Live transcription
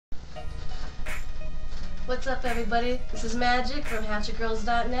What's up, everybody? This is Magic from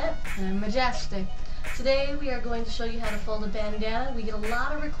HatchetGirlz.net. And I'm Majestic. Today we are going to show you how to fold a bandana. We get a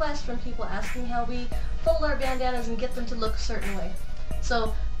lot of requests from people asking how we fold our bandanas and get them to look a certain way.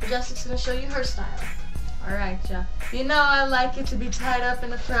 So Majestic's going to show you her style. Alright, yeah. You know I like it to be tied up in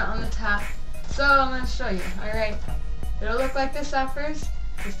the front on the top. So I'm going to show you. Alright. It'll look like this at first.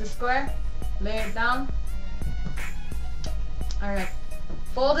 Just a square. Lay it down. Alright.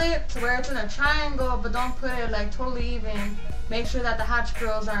 Fold it to where it's in a triangle, but don't put it like totally even. Make sure that the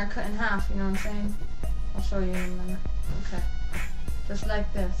HatchetGirlz aren't cut in half, you know what I'm saying? I'll show you in a minute. Okay. Just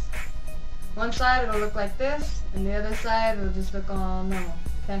like this. One side it'll look like this, and the other side it'll just look all normal.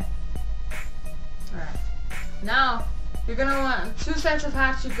 Okay? Alright. Now, you're gonna want 2 sets of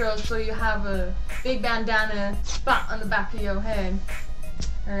HatchetGirlz so you have a big bandana spot on the back of your head.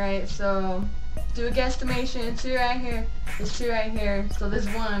 Alright, so do a guesstimation. 2 right here. There's 2 right here. So this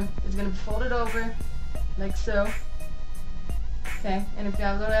one is gonna be folded over like so. Okay, and if you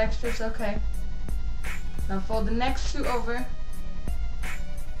have a little extra, it's okay. Now fold the next 2 over,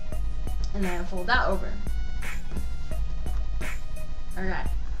 and then fold that over. Alright,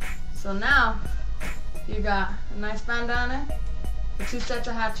 so now you got a nice bandana, the 2 sets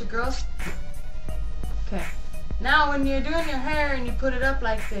of HatchetGirlz. Okay, now when you're doing your hair and you put it up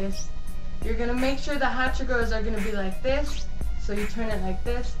like this, you're gonna make sure the HatchetGirlz are gonna be like this, so you turn it like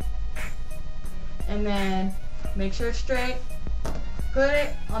this, and then make sure it's straight. Put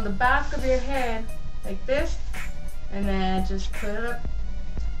it on the back of your head like this, and then just put it up,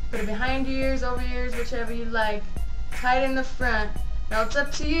 put it behind your ears, over your ears, whichever you like. Tie it in the front. Now it's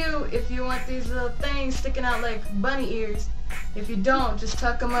up to you if you want these little things sticking out like bunny ears. If you don't, just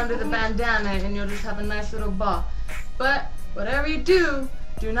tuck them under the bandana and you'll just have a nice little ball. But whatever you do,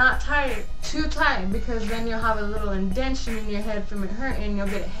 do not tie it too tight, because then you'll have a little indentation in your head from it hurting and you'll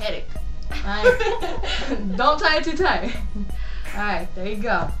get a headache. Alright? Don't tie it too tight. Alright, there you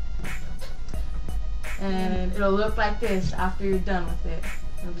go. And it'll look like this after you're done with it.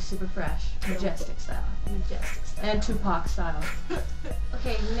 It'll be super fresh. Majestic style. Majestic style. And Tupac style.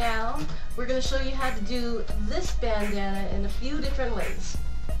 Okay, now we're going to show you how to do this bandana in a few different ways.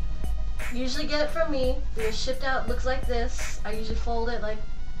 You usually get it from me. It's shipped out, looks like this. I usually fold it like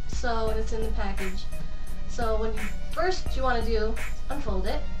so, and it's in the package. So when you want to do, unfold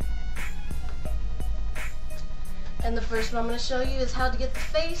it. And the first one I'm going to show you is how to get the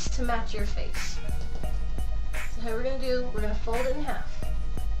face to match your face. So how we're going to do, we're going to fold it in half.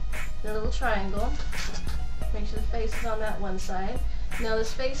 In a little triangle. Make sure the face is on that one side. Now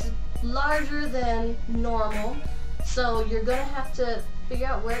this face is larger than normal, so you're going to have to figure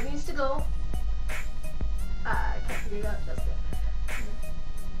out where it needs to go. I can't figure it out, that's good.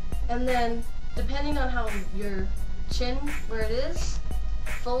 And then, depending on how your chin, where it is,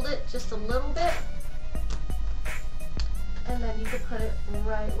 fold it just a little bit. And then you can put it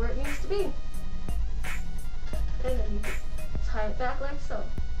right where it needs to be. And then you can tie it back like so.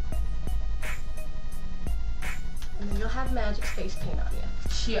 And then you'll have Magic's face paint on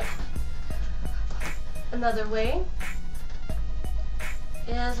you. Yeah. Another way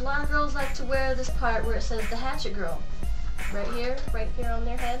is a lot of girls like to wear this part where it says the Hatchet Girl. Right here on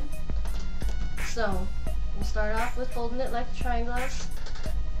their head. So, we'll start off with folding it like a triangle as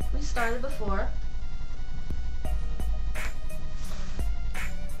we started before.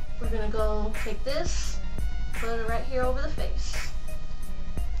 We're going to go take this, put it right here over the face.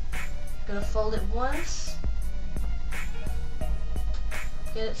 Going to fold it once.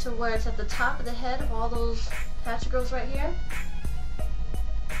 Get it to where it's at the top of the head of all those HatchetGirlz right here.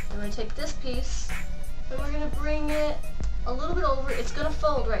 And we're going to take this piece, and we're going to bring it a little bit over. It's going to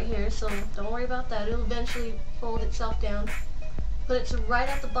fold right here, so don't worry about that. It'll eventually fold itself down. Put it to right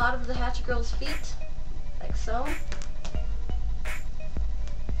at the bottom of the HatchetGirlz feet, like so.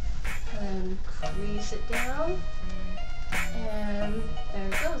 And crease it down, and there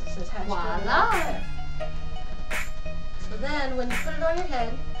it goes. It says HatchetGirlz. Voila! So then, when you put it on your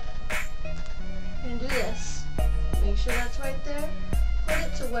head, you're going to do this. Make sure that's right there. Put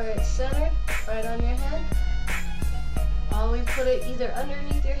it to where it's centered, right on your head. Always put it either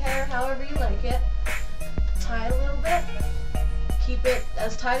underneath your hair, however you like it. Tie it a little bit. Keep it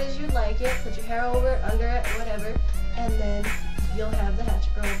as tight as you like it. Put your hair over it, under it, whatever. And then you'll have the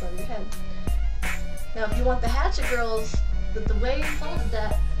HatchetGirlz above your head. Now if you want the HatchetGirlz, but the way you folded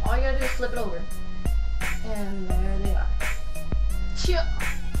that, all you gotta do is flip it over. And there they are. Cheer.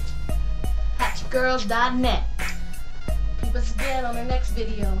 HatchetGirlz.net. Peep us again on our next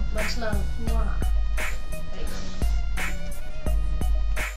video. Much love. Mwah.